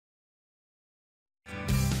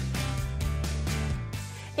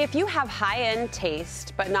If you have high-end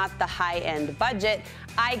taste, but not the high-end budget,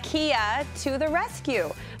 IKEA to the rescue.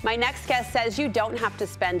 My next guest says you don't have to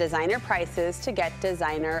spend designer prices to get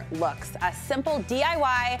designer looks. A simple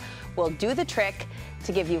DIY will do the trick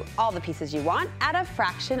to give you all the pieces you want at a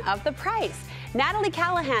fraction of the price. NataLee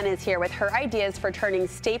Callahan is here with her ideas for turning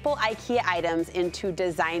staple IKEA items into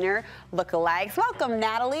designer lookalikes. Welcome,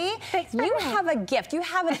 NataLee. Thanks. You have a gift. You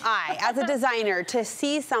have an eye as a designer to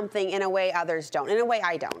see something in a way others don't, in a way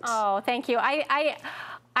I don't. Oh, thank you.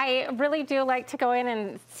 I really do like to go in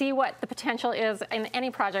and see what the potential is in any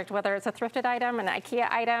project, whether it's a thrifted item, an IKEA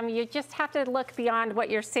item. You just have to look beyond what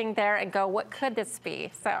you're seeing there and go, what could this be?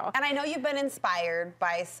 So. And I know you've been inspired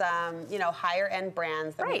by some, higher end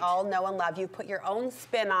brands that we all know and love. You've put your own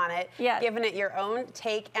spin on it, given it your own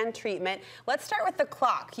take and treatment. Let's start with the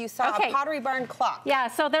clock. You saw a Pottery Barn clock. Yeah,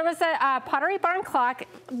 so there was a Pottery Barn clock,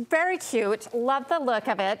 very cute, love the look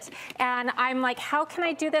of it. And I'm like, how can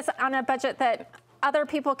I do this on a budget that other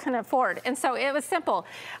people can afford? And so it was simple.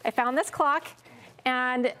 I found this clock,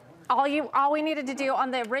 and all we needed to do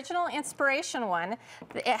on the original inspiration one,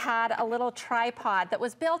 it had a little tripod that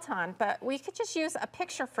was built on, but we could just use a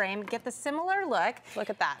picture frame, get the similar look. Look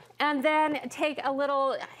at that. And then take a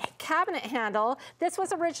little cabinet handle. This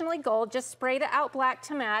was originally gold, just sprayed it out black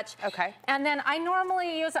to match. Okay. And then I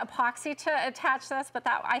normally use epoxy to attach this, but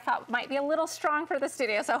that I thought might be a little strong for the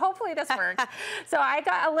studio, so hopefully this works. So I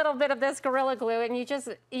got a little bit of this Gorilla Glue, and you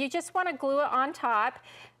just want to glue it on top.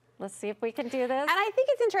 Let's see if we can do this. And I think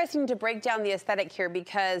it's interesting to break down the aesthetic here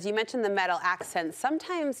because you mentioned the metal accents.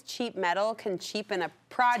 Sometimes cheap metal can cheapen a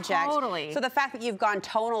project. Totally. So the fact that you've gone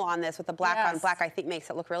tonal on this with the black on black, I think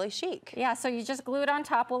makes it look really chic. Yeah, so you just glue it on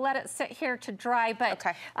top. We'll let it sit here to dry, but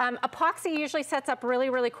epoxy usually sets up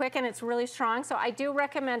really, really quick and it's really strong, so I do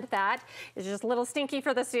recommend that. It's just a little stinky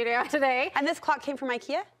for the studio today. And this clock came from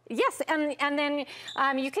IKEA? Yes, and then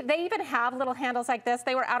they even have little handles like this.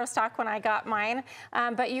 They were out of stock when I got mine,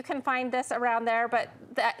 but you can find this around there, but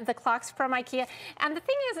the clock's from IKEA. And the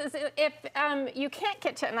thing is if you can't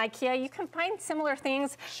get to an IKEA, you can find similar things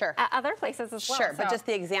at other places as well. Sure, but just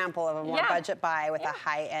the example of a more budget buy with a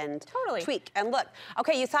high-end tweak. And look,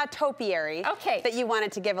 okay, you saw a topiary that you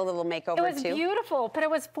wanted to give a little makeover to. It was beautiful, but it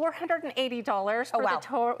was $480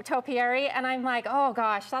 for the topiary, and I'm like, oh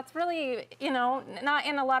gosh, that's really, not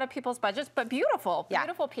in a lot of people's budgets, but beautiful,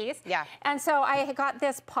 beautiful piece. Yeah. And so I got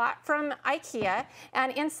this pot from IKEA,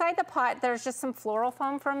 and inside the pot, there's just some floral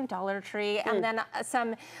foam from Dollar Tree, and then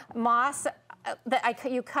some moss that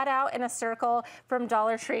you cut out in a circle from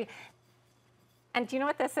Dollar Tree. And do you know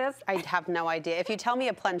what this is? I have no idea. If you tell me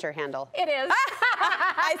a plunger handle. It is.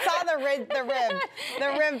 I saw the ribbed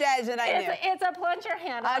edge, and I knew. It's a plunger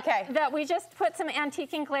handle. Okay. That we just put some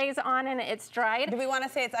antiquing glaze on, and it's dried. Do we want to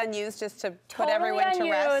say it's unused just to put everyone to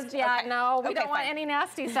rest? Yeah, no, we don't want any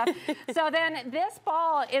nasty stuff. So then this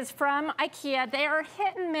ball is from IKEA. They are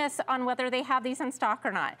hit and miss on whether they have these in stock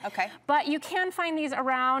or not. Okay. But you can find these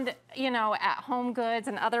around, at Home Goods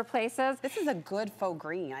and other places. This is a good faux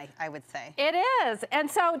green, I would say. It is. And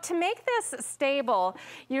so to make this stable,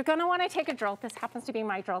 you're going to want to take a drill. This happens to be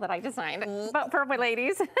my drill that I designed, but for my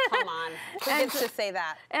ladies. Come on. Who gets to say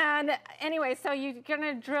that? And anyway, so you're going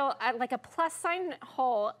to drill like a plus sign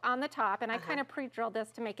hole on the top, and I kind of pre-drilled this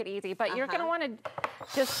to make it easy, but you're going to want to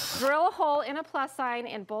just drill a hole in a plus sign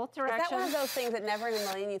in both directions. Is that one of those things that never in a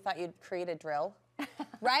million you thought you'd create a drill?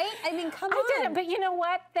 Right? I mean, come on. I didn't, but you know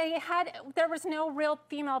what? There was no real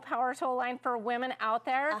female power tool line for women out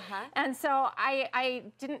there. And so I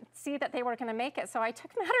didn't see that they were going to make it. So I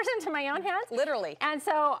took matters into my own hands. Literally. And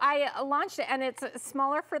so I launched it, and it's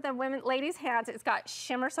smaller for the ladies' hands. It's got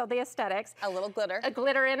shimmer, so the aesthetics. A little glitter. A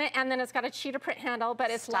glitter in it, and then it's got a cheetah print handle,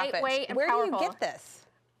 but it's lightweight and powerful. Where do you get this?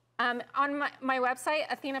 On my website,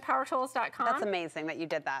 athenapowertools.com. That's amazing that you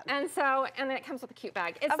did that. And then it comes with a cute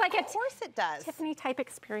bag. It's of course it does. Tiffany type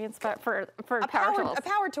experience, but for power tools. A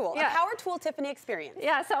power tool. Yeah. A power tool Tiffany experience.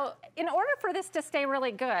 Yeah, so in order for this to stay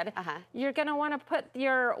really good, you're gonna wanna put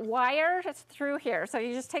your wire through here. So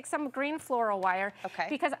you just take some green floral wire. Okay.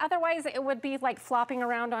 Because otherwise it would be like flopping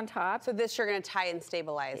around on top. So this you're gonna tie and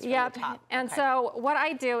stabilize from the top. And so what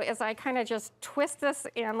I do is I kind of just twist this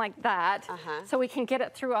in like that so we can get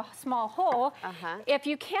it through a small hole. If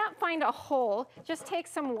you can't find a hole, just take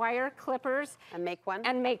some wire clippers and make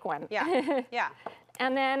one. Yeah. Yeah.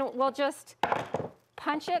 And then we'll just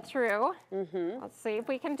punch it through. Let's see if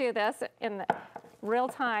we can do this in real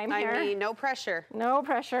time here. I mean, no pressure. No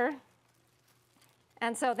pressure.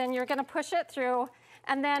 And so then you're going to push it through,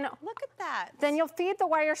 and then look at that. Then you'll feed the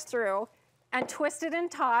wires through and twist it in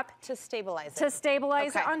top to stabilize it. To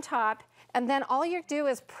stabilize it on top. And then all you do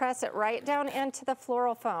is press it right down into the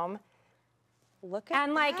floral foam. Look at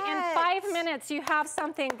and like in 5 minutes, you have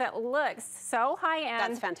something that looks so high end.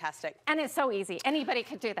 That's fantastic. And it's so easy. Anybody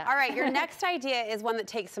could do that. All right, your next idea is one that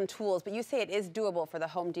takes some tools, but you say it is doable for the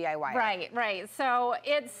home DIY. Right, right. So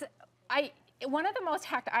one of the most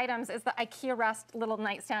hacked items is the IKEA Rest little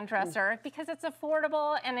nightstand dresser because it's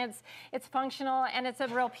affordable and it's functional and it's a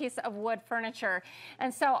real piece of wood furniture.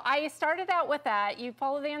 And so I started out with that. You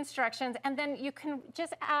follow the instructions and then you can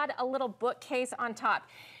just add a little bookcase on top.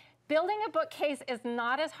 Building a bookcase is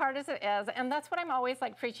not as hard as it is, and that's what I'm always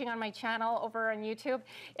like preaching on my channel over on YouTube,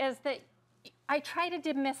 is that I try to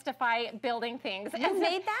demystify building things. You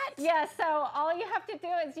made that? Yeah, so all you have to do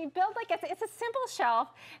is you build like, it's a simple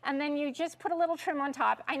shelf, and then you just put a little trim on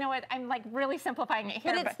top. I know I'm like really simplifying it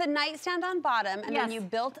here. But it's the nightstand on bottom, and then you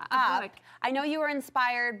built up. I know you were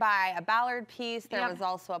inspired by a Ballard piece. There was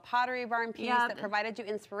also a Pottery Barn piece that provided you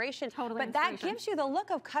inspiration. But that gives you the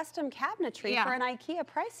look of custom cabinetry for an IKEA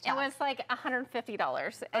price tag. It was like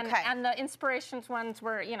 $150, and the inspirations ones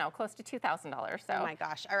were, you know, close to $2,000. So. Oh my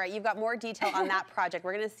gosh! All right, you've got more detail on that project.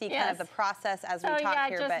 We're going to see kind of the process as we talk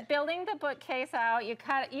here. Just building the bookcase out. You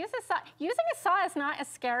cut. Use a saw. Using a saw is not as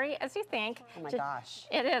scary as you think. Oh my gosh!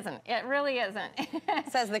 It isn't. It really isn't.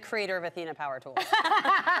 Says the creator of Athena Power Tools.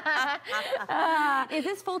 Is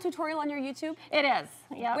this full tutorial on your YouTube? It is.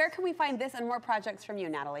 Yeah. Where can we find this and more projects from you,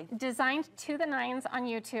 Natalie? Designed to the nines on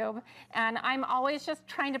YouTube, and I'm always just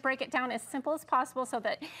trying to break it down as simple as possible so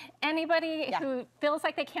that anybody who feels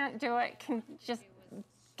like they can't do it can just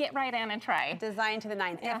get right in and try. Designed to the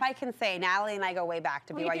nines. If I can say, Natalie and I go way back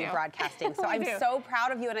to BYU Broadcasting, so I'm so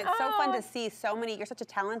proud of you, and it's so fun to see so many, you're such a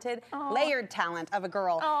talented, layered talent of a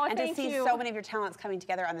girl, and to see so many of your talents coming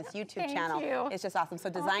together on this YouTube channel. It's just awesome. So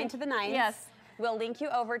Designed to the Nines. Yes. We'll link you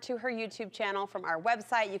over to her YouTube channel from our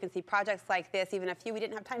website. You can see projects like this, even a few we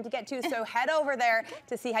didn't have time to get to, so head over there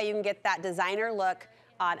to see how you can get that designer look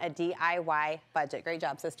on a DIY budget. Great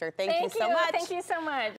job, sister. Thank you so much. Thank you so much.